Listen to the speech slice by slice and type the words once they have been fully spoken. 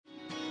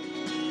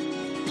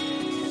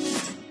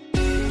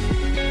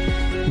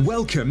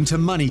Welcome to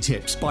Money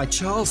Tips by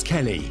Charles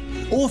Kelly,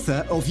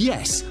 author of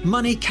Yes,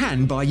 Money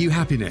Can Buy You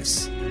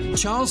Happiness.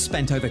 Charles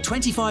spent over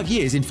 25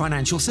 years in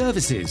financial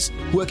services,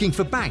 working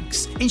for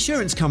banks,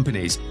 insurance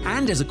companies,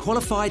 and as a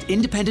qualified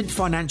independent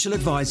financial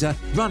advisor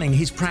running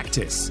his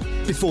practice,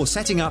 before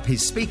setting up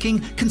his speaking,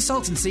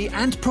 consultancy,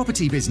 and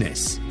property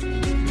business.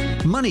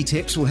 Money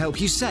Tips will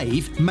help you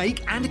save,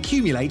 make, and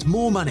accumulate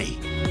more money,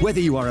 whether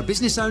you are a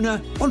business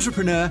owner,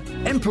 entrepreneur,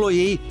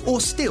 employee,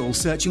 or still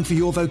searching for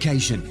your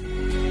vocation.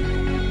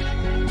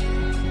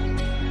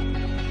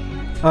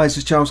 Hi, this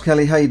is Charles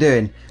Kelly. How you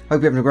doing?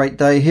 Hope you're having a great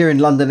day. Here in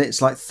London,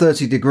 it's like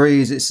 30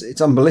 degrees.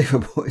 It's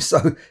unbelievable.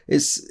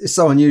 It's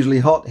so unusually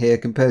hot here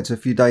compared to a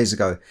few days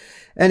ago.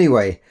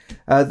 Anyway,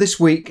 this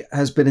week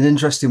has been an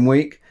interesting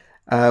week.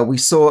 We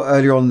saw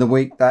earlier on in the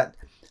week that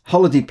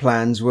holiday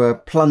plans were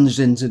plunged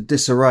into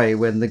disarray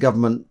when the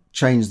government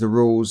changed the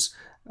rules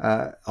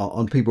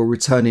on people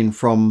returning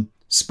from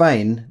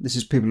Spain. This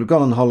is people who've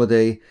gone on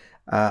holiday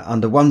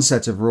under one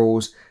set of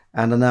rules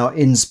and are now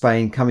in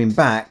Spain coming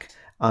back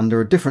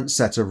under a different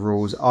set of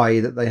rules, i.e.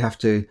 that they have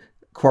to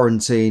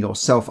quarantine or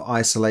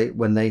self-isolate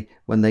when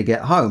they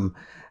get home.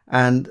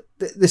 And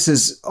this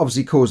has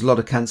obviously caused a lot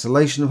of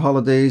cancellation of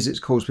holidays. It's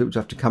caused people to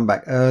have to come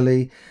back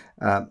early.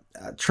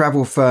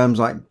 Travel firms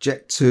like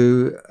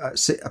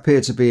Jet2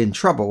 appear to be in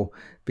trouble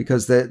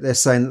because they're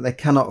saying that they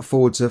cannot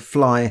afford to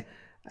fly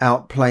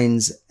out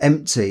planes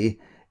empty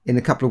in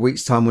a couple of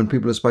weeks' time when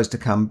people are supposed to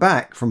come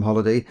back from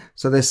holiday.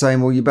 So they're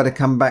saying, well, you better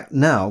come back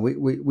now.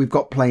 We've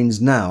got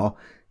planes now.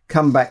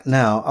 Come back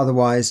now,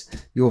 otherwise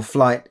your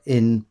flight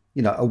in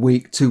a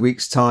week, 2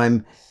 weeks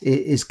time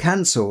is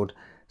cancelled.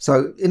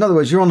 So in other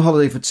words, you're on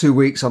holiday for 2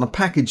 weeks on a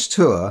package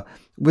tour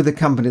with a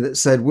company that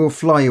said we'll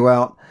fly you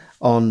out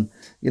on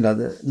the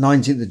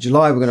 19th of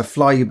July, we're going to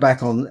fly you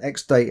back on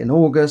X date in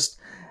August.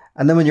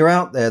 And then when you're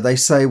out there, they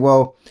say,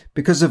 well,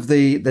 because of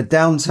the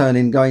downturn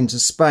in going to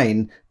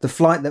Spain, the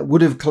flight that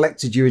would have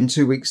collected you in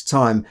 2 weeks'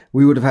 time,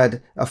 we would have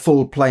had a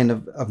full plane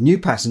of new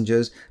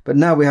passengers. But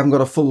now we haven't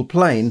got a full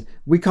plane.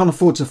 We can't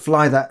afford to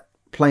fly that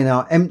plane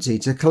out empty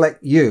to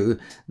collect you.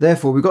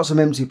 Therefore, we've got some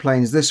empty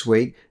planes this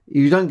week. If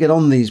you don't get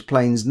on these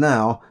planes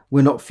now,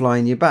 we're not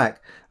flying you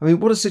back. I mean,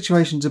 what a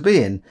situation to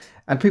be in.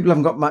 And people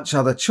haven't got much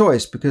other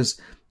choice because,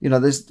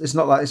 it's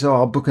not like,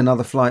 I'll book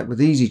another flight with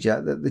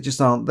EasyJet. They just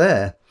aren't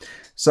there.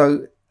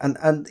 So,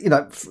 and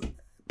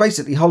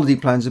basically holiday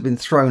plans have been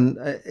thrown.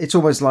 It's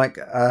almost like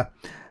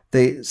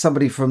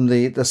somebody from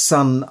the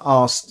Sun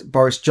asked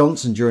Boris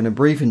Johnson during a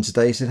briefing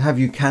today, he said, have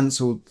you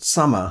cancelled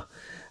summer?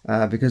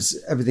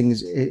 Because everything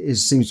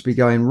seems to be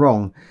going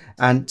wrong.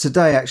 And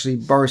today, actually,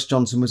 Boris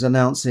Johnson was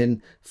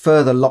announcing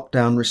further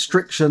lockdown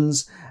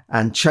restrictions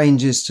and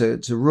changes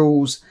to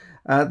rules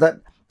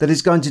that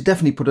is going to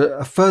definitely put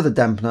a further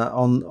dampener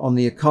on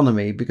the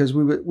economy, because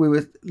we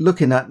were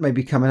looking at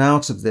maybe coming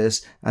out of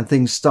this and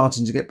things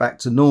starting to get back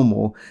to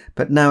normal.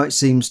 But now it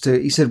seems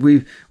to, he said,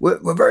 we're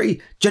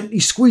very gently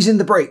squeezing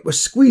the brake. We're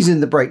squeezing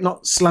the brake,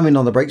 not slamming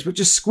on the brakes, but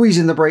just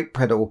squeezing the brake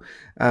pedal.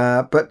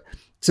 But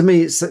to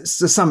me, to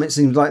some, it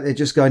seems like they're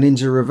just going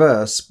into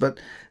reverse. But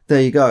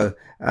there you go.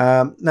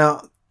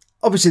 Now,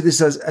 obviously, this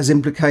has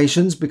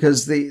implications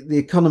because the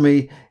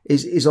economy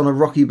is on a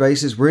rocky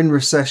basis. We're in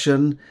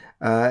recession.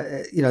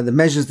 The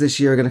measures this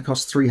year are going to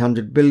cost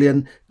 $300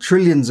 billion.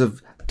 Trillions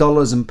of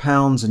dollars and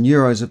pounds and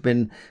euros have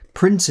been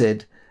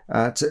printed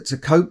to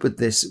cope with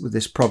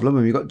this problem.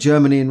 And we've got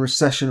Germany in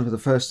recession for the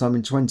first time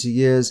in 20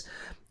 years.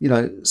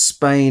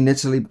 Spain,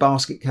 Italy,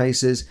 basket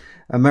cases.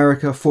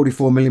 America,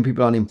 44 million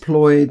people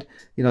unemployed.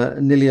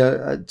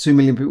 Nearly 2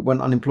 million people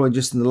went unemployed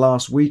just in the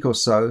last week or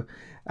so.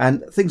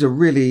 And things are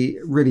really,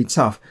 really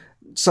tough.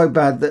 So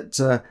bad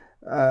that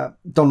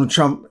Donald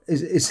Trump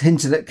is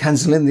hinted at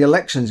cancelling the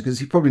elections because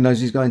he probably knows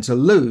he's going to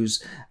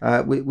lose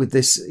with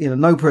this.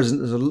 No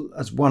president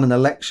has won an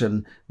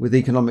election with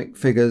economic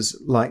figures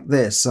like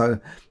this. So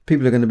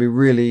people are going to be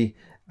really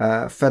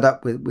fed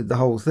up with the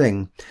whole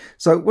thing.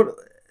 So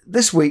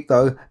this week,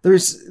 though, there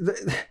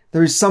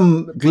is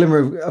some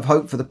glimmer of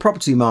hope for the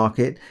property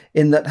market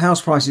in that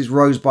house prices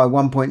rose by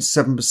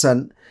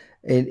 1.7%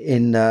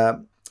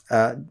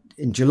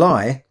 in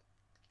July,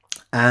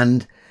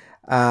 and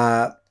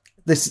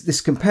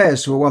this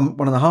compares to a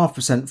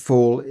 1.5%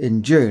 fall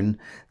in June.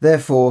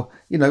 Therefore,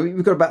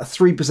 we've got about a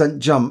 3%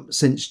 jump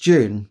since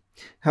June.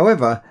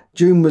 However,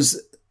 June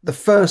was the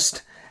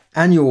first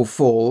annual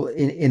fall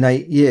in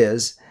 8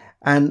 years,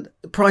 and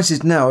the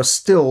prices now are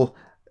still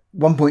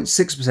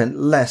 1.6%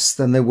 less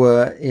than they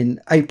were in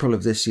April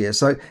of this year.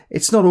 So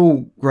it's not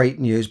all great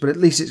news, but at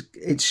least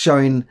it's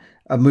showing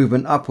a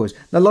movement upwards.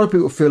 Now, a lot of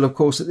people feel, of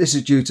course, that this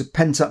is due to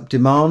pent-up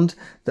demand,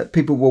 that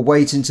people were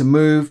waiting to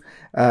move.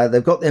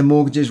 They've got their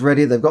mortgages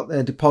ready, they've got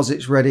their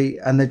deposits ready,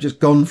 and they've just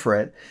gone for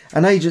it.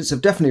 And agents have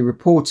definitely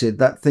reported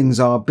that things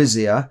are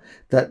busier,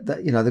 that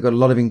they've got a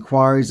lot of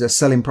inquiries, they're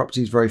selling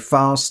properties very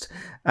fast,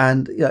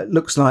 and it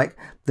looks like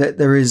that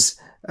there is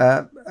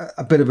a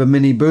bit of a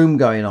mini boom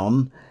going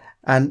on.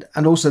 And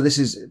also this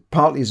is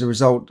partly as a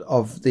result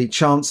of the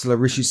Chancellor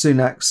Rishi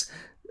Sunak's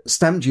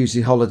stamp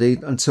duty holiday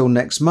until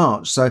next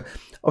March. So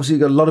obviously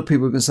you've got a lot of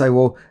people who can say,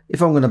 well,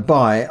 if I'm going to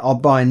buy, I'll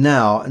buy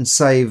now and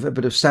save a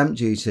bit of stamp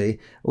duty,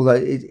 although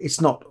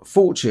it's not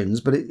fortunes,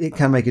 but it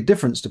can make a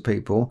difference to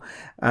people.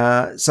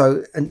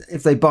 So and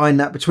if they buy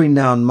that between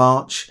now and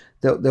March,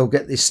 they'll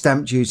get this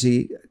stamp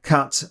duty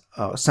cut,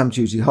 stamp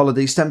duty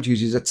holiday. Stamp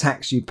duty is a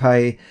tax you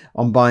pay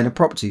on buying a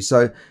property.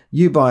 So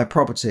you buy a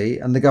property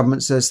and the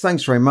government says,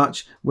 thanks very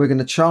much, we're going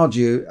to charge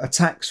you a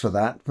tax for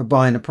that, for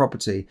buying a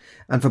property.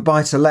 And for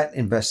buy-to-let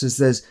investors,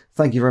 there's,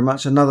 thank you very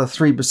much, another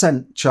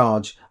 3%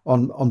 charge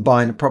on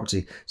buying a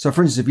property. So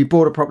for instance, if you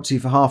bought a property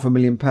for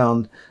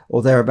 £500,000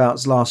 or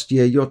thereabouts last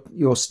year,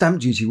 your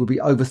stamp duty will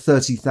be over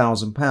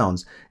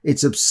 £30,000.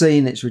 It's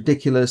obscene, it's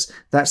ridiculous.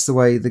 That's the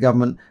way the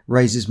government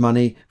raises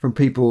money from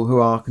people who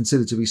are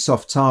considered to be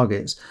soft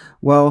targets.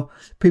 Well,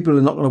 people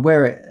are not going to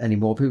wear it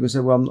anymore. People say,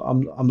 well,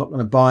 I'm not going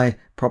to buy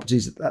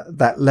properties at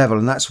that level.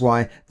 And that's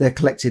why they're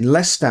collecting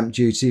less stamp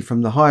duty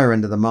from the higher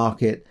end of the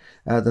market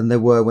than they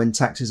were when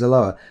taxes are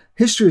lower.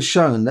 History has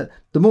shown that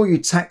the more you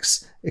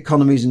tax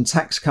economies and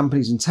tax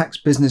companies and tax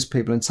business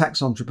people and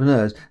tax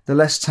entrepreneurs, the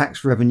less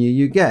tax revenue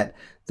you get.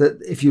 That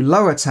if you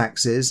lower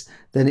taxes,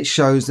 then it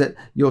shows that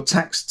your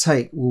tax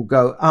take will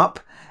go up,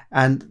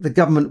 and the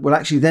government will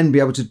actually then be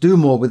able to do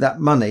more with that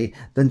money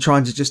than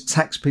trying to just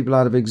tax people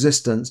out of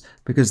existence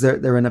because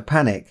they're in a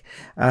panic.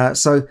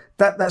 So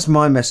that's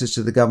my message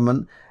to the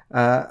government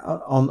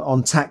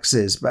on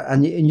taxes.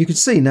 And you can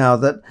see now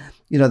that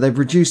they've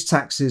reduced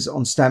taxes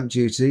on stamp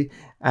duty,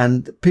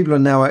 and people are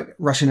now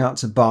rushing out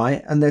to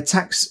buy, and their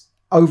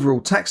overall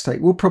tax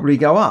take will probably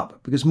go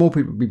up because more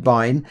people will be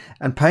buying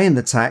and paying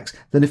the tax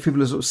than if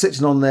people are sort of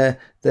sitting on their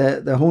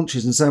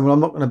haunches and saying, well, I'm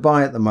not going to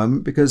buy at the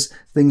moment because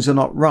things are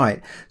not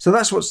right. So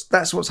that's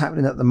what's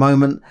happening at the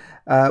moment.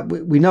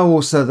 We know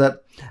also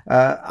that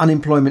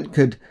unemployment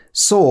could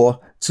soar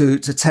to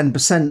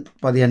 10%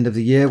 by the end of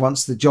the year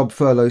once the job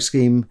furlough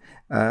scheme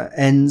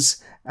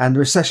ends, and the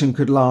recession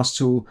could last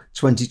till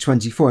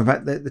 2024. In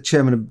fact, the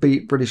chairman of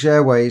British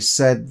Airways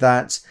said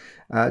that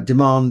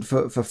demand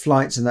for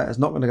flights and that is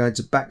not going to go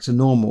back to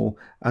normal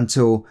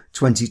until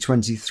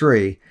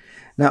 2023.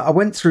 Now, I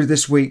went through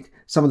this week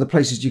some of the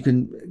places you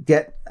can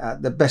get,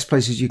 the best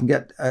places you can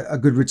get a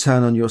good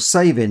return on your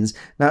savings.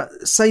 Now,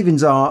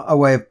 savings are a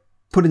way of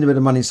putting a bit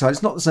of money aside.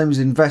 It's not the same as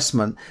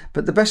investment,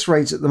 but the best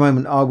rates at the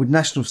moment are with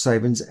National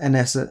Savings,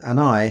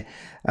 NS&I,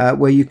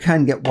 where you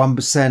can get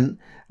 1%,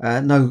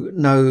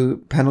 no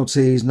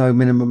penalties, no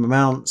minimum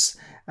amounts,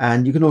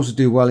 and you can also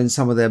do well in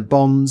some of their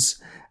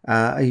bonds.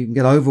 You can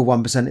get over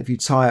 1% if you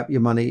tie up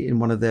your money in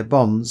one of their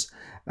bonds.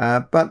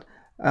 But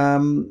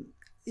that's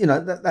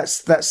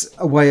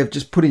a way of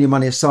just putting your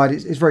money aside.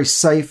 It's very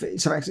safe.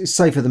 It's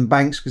safer than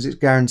banks because it's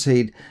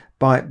guaranteed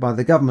by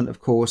the government, of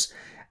course.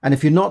 And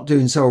if you're not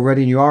doing so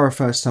already and you are a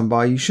first-time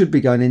buyer, you should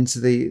be going into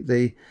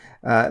the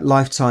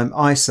lifetime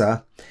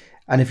ISA.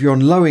 And if you're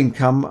on low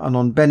income and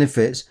on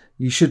benefits,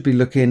 you should be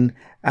looking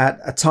at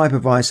a type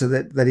of ISA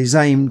that is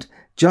aimed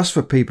just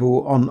for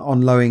people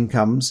on low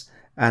incomes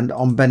and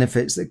on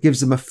benefits, that gives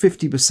them a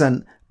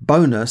 50%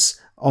 bonus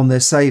on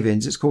their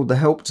savings. It's called the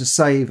Help to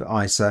Save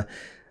ISA.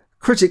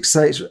 Critics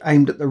say it's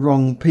aimed at the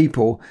wrong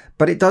people,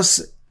 but it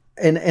does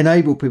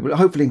enable people,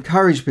 hopefully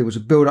encourage people to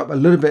build up a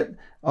little bit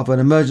of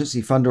an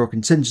emergency fund or a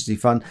contingency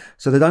fund,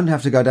 so they don't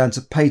have to go down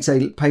to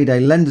payday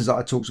lenders that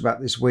I talked about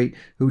this week,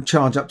 who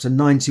charge up to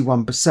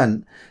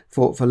 91%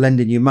 for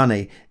lending you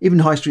money. Even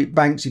high street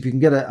banks, if you can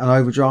get an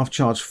overdraft,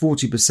 charge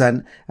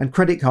 40%, and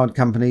credit card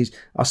companies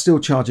are still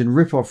charging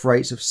rip-off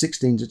rates of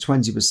 16 to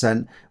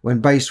 20% when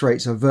base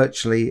rates are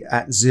virtually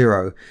at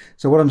zero.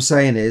 So what I'm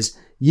saying is,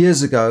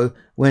 years ago,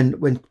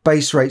 when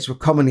base rates were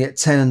commonly at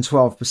 10 and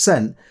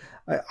 12%,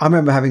 I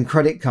remember having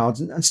credit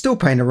cards and still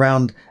paying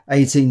around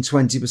 18,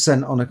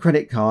 20% on a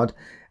credit card.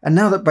 And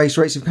now that base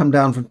rates have come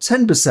down from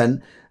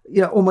 10%,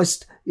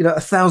 almost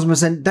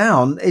 1,000%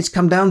 down, it's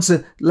come down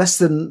to less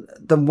than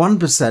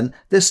 1%.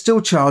 They're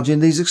still charging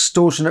these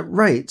extortionate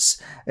rates.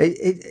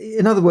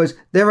 In other words,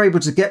 they're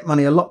able to get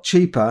money a lot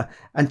cheaper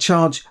and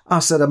charge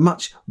us at a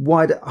much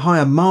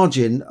higher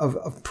margin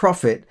of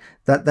profit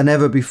than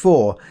ever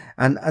before.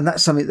 And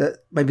that's something that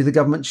maybe the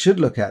government should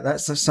look at.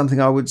 That's something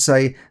I would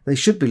say they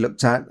should be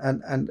looked at,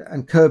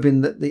 and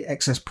curbing the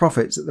excess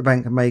profits that the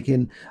bank are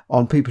making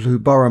on people who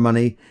borrow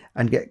money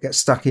and get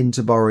stuck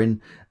into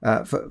borrowing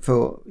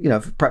for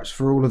perhaps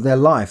for all of their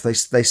life.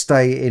 They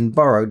stay in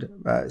borrowed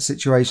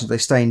situations. They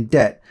stay in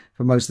debt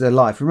for most of their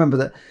life. Remember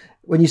that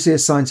when you see a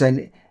sign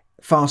saying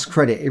fast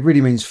credit, it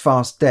really means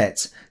fast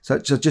debt. So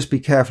just be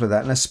careful of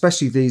that. And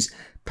especially these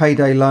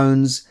payday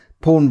loans,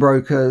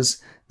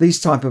 pawnbrokers, these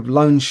type of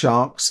loan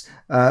sharks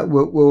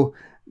will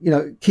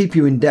keep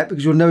you in debt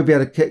because you'll never be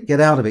able to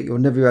get out of it. You'll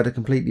never be able to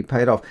completely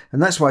pay it off.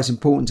 And that's why it's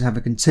important to have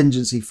a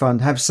contingency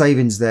fund, have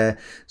savings there,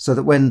 so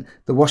that when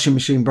the washing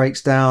machine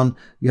breaks down,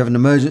 you have an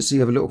emergency,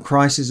 you have a little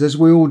crisis, as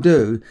we all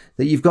do,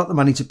 that you've got the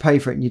money to pay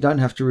for it and you don't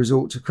have to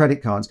resort to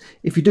credit cards.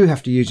 If you do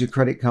have to use your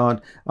credit card,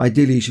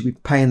 ideally you should be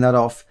paying that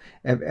off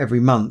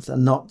every month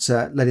and not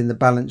letting the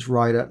balance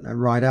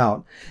ride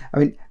out. I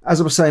mean,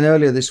 as I was saying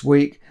earlier this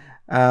week,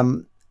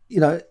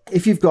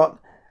 if you've got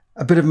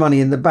a bit of money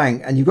in the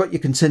bank and you've got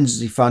your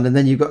contingency fund, and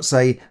then you've got,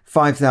 say,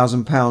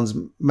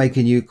 £5,000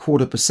 making you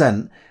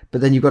 0.25%, but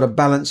then you've got a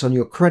balance on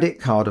your credit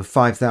card of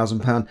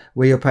 £5,000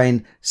 where you're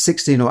paying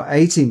 16 or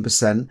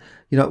 18%,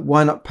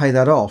 why not pay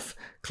that off?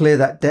 Clear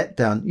that debt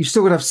down. You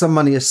still got to have some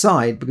money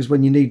aside, because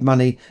when you need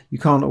money, you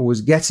can't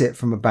always get it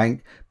from a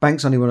bank.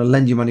 Banks only want to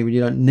lend you money when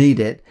you don't need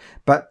it.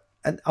 But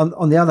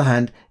on the other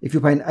hand, if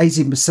you're paying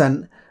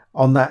 18%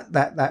 on that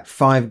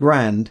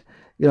 £5,000,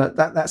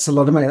 that's a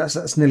lot of money.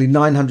 That's nearly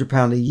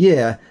 £900 a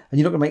year, and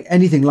you're not going to make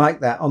anything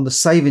like that on the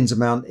savings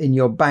amount in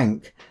your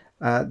bank.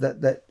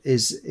 That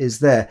is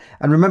there.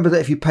 And remember that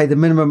if you pay the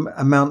minimum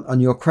amount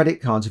on your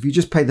credit cards, if you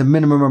just pay the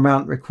minimum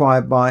amount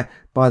required by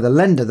the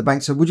lender, the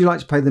bank said, would you like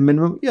to pay the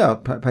minimum? Yeah, I'll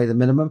pay the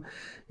minimum.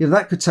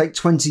 That could take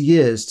 20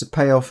 years to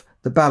pay off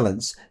the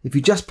balance. If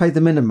you just pay the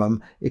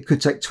minimum, it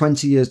could take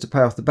 20 years to pay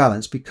off the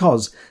balance,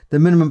 because the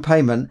minimum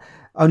payment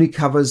only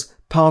covers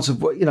part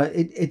of what,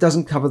 it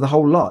doesn't cover the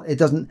whole lot. It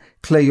doesn't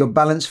clear your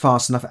balance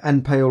fast enough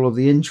and pay all of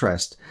the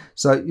interest.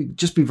 So you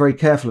just be very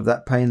careful of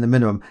that, paying the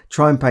minimum.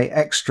 Try and pay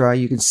extra.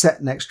 You can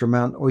set an extra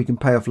amount, or you can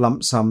pay off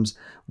lump sums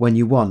when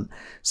you want.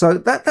 So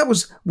that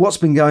was what's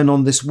been going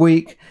on this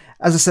week.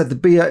 As I said,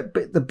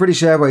 the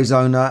British Airways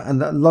owner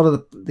and a lot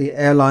of the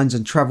airlines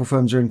and travel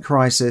firms are in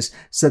crisis,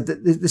 said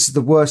that this is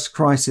the worst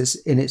crisis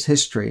in its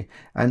history.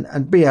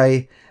 And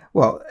BA,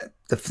 well,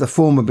 the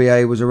former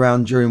BA was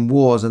around during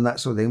wars and that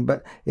sort of thing,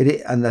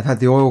 and they've had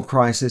the oil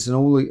crisis and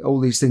all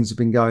these things have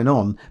been going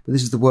on. But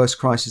this is the worst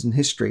crisis in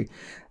history.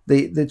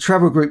 The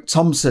travel group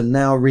Thomson,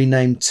 now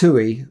renamed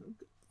TUI.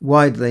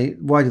 Why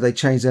do they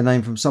change their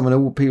name from someone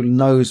all people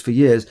knows for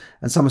years?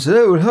 And someone said,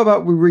 oh, well, how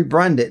about we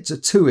rebrand it to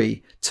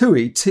TUI?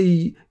 TUI,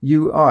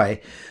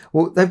 T-U-I.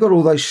 Well, they've got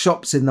all those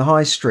shops in the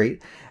high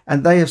street,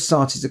 and they have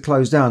started to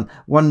close down.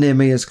 One near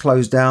me has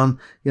closed down.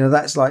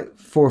 That's like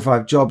 4 or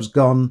 5 jobs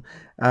gone.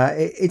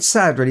 It's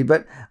sad, really,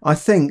 but I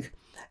think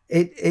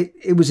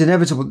it was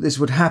inevitable that this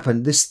would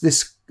happen.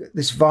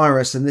 This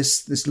virus and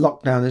this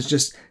lockdown has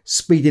just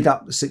speeded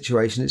up the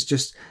situation. It's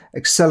just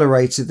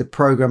accelerated the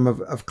program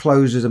of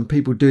closures and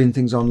people doing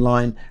things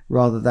online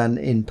rather than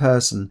in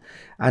person.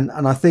 And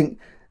I think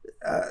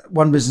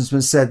one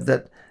businessman said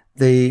that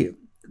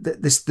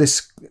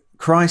this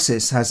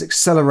crisis has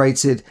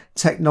accelerated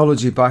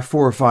technology by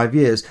 4 or 5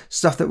 years.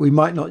 Stuff that we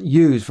might not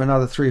use for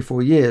another 3 or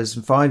 4 years,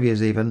 and 5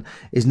 years even,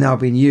 is now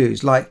being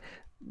used, like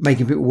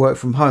making people work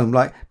from home,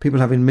 like people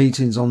having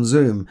meetings on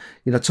Zoom,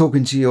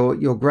 talking to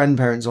your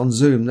grandparents on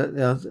Zoom.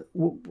 That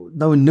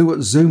no one knew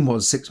what Zoom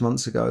was 6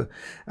 months ago,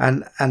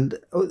 and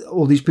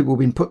all these people have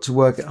been put to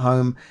work at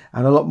home,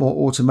 and a lot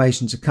more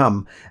automation to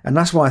come. And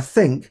that's why I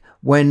think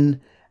when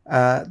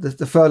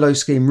the furlough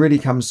scheme really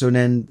comes to an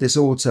end this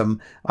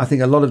autumn, I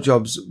think a lot of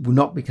jobs will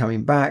not be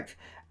coming back,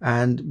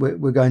 and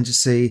we're going to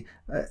see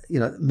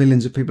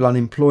millions of people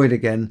unemployed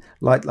again,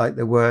 like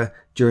there were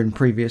during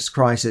previous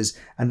crises.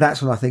 And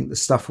that's when I think the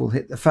stuff will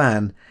hit the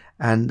fan,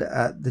 and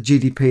the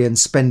GDP and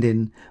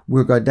spending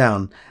will go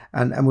down.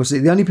 And we'll see.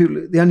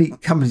 The only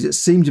companies that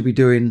seem to be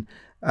doing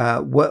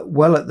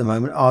well at the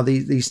moment are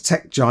these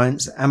tech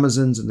giants,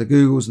 Amazons and the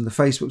Googles and the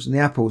Facebooks and the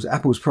Apples.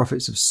 Apple's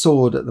profits have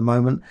soared at the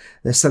moment.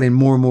 They're selling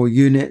more and more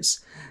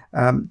units.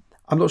 I'm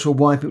not sure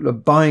why people are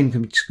buying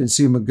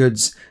consumer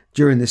goods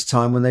during this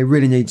time when they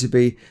really need to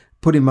be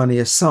putting money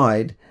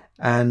aside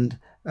and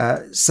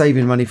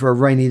saving money for a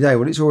rainy day.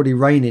 Well, it's already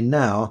raining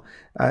now.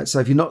 So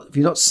if you're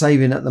not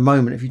saving at the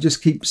moment, if you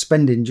just keep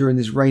spending during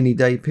this rainy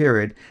day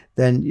period,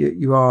 then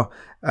you are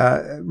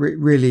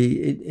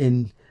really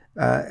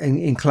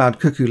in cloud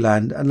cuckoo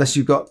land, unless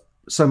you've got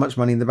so much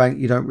money in the bank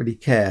you don't really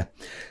care.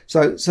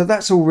 So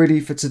that's all really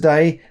for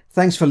today.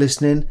 Thanks for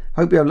listening.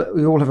 Hope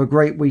you all have a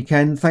great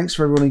weekend. Thanks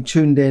for everyone who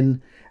tuned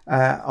in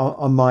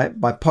on my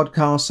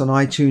podcasts on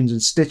iTunes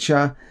and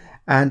Stitcher,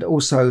 and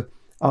also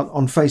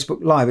on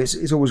Facebook Live.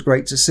 It's always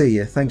great to see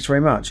you. Thanks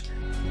very much.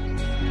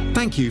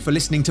 Thank you for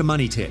listening to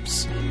Money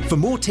Tips. For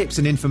more tips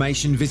and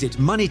information, visit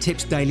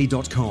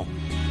moneytipsdaily.com.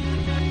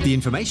 The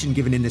information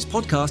given in this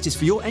podcast is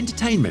for your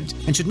entertainment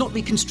and should not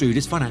be construed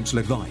as financial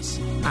advice.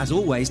 As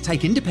always,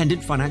 take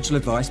independent financial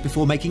advice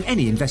before making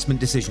any investment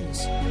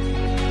decisions.